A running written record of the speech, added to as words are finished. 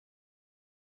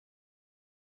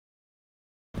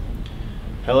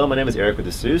Hello, my name is Eric with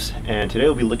ASUS, and today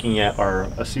we'll be looking at our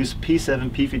ASUS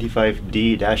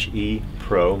P7P55D-E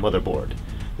Pro motherboard.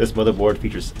 This motherboard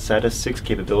features SATA 6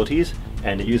 capabilities,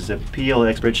 and it uses a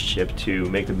PLX bridge chip to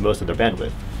make the most of their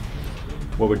bandwidth.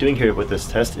 What we're doing here with this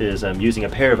test is using a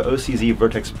pair of OCZ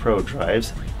Vertex Pro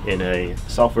drives in a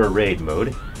software RAID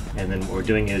mode, and then what we're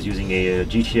doing is using a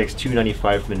GTX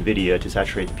 295 from NVIDIA to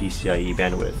saturate the PCIe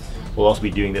bandwidth. We'll also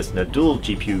be doing this in a dual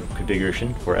GPU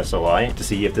configuration for SLI to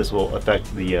see if this will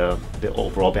affect the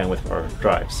overall bandwidth of our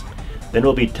drives. Then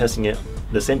we'll be testing it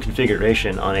the same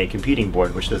configuration on a competing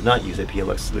board which does not use a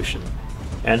PLX solution,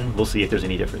 and we'll see if there's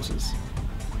any differences.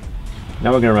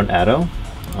 Now we're going to run Atto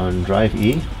on drive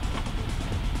E,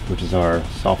 which is our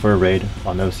software RAID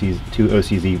on two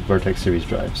OCZ Vertex series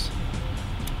drives,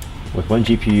 with one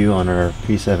GPU on our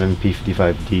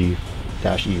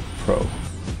P7P55D-E Pro.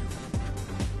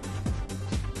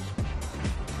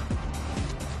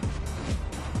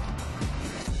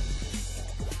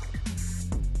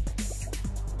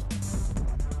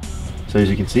 So as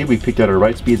you can see, we picked out our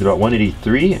write speeds about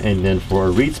 183, and then for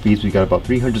our read speeds we got about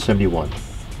 371.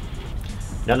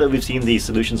 Now that we've seen the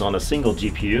solutions on a single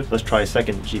GPU, let's try a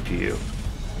second GPU.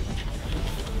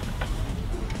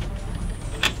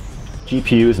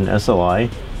 GPU is an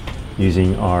SLI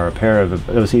using our pair of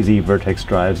OCZ Vertex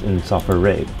drives in software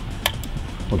RAID.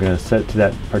 We're going to set it to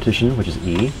that partition, which is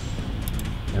E,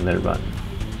 and let it run.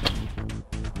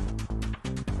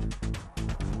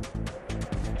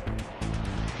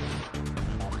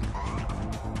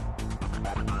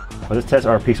 For this test,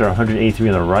 our peaks are 183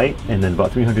 on the write, and then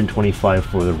about 325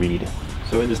 for the read.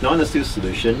 So in this non-ASUS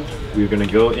solution, we're going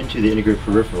to go into the integrated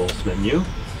peripherals menu,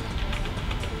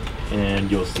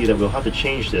 and you'll see that we'll have to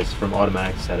change this from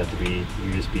automatic SATA 3,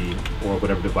 USB, or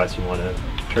whatever device you want to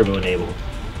turbo enable.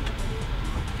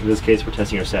 In this case, we're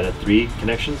testing our SATA 3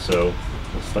 connection, so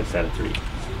we'll select SATA 3.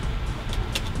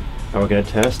 Now we're going to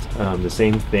test the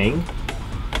same thing.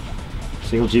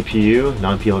 Single GPU,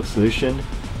 non-PLX solution,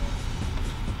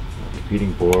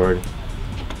 computing board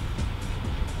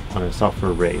on a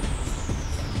software RAID.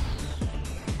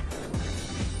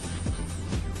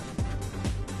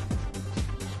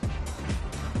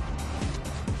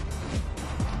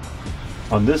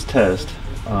 On this test,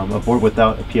 a board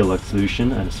without a PLX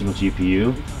solution and a single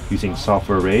GPU using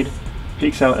software RAID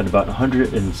peaks out at about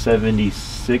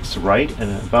 176 write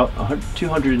and about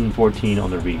 214 on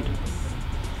the read.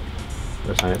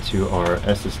 We'll assign it to our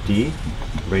SSD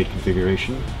RAID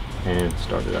configuration and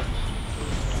start it up.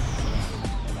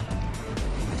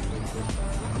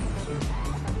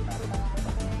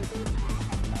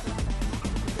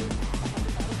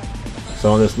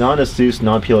 So on this non-ASUS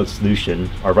non-PLX solution,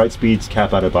 our write speeds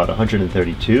cap out about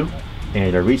 132,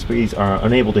 and our read speeds are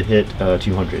unable to hit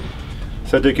 200.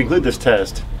 So to conclude this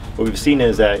test, what we've seen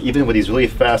is that even with these really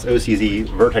fast OCZ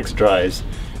Vertex drives,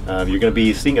 you're going to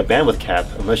be seeing a bandwidth cap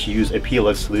unless you use a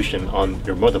PLX solution on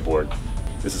your motherboard.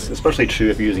 This is especially true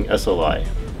if you're using SLI.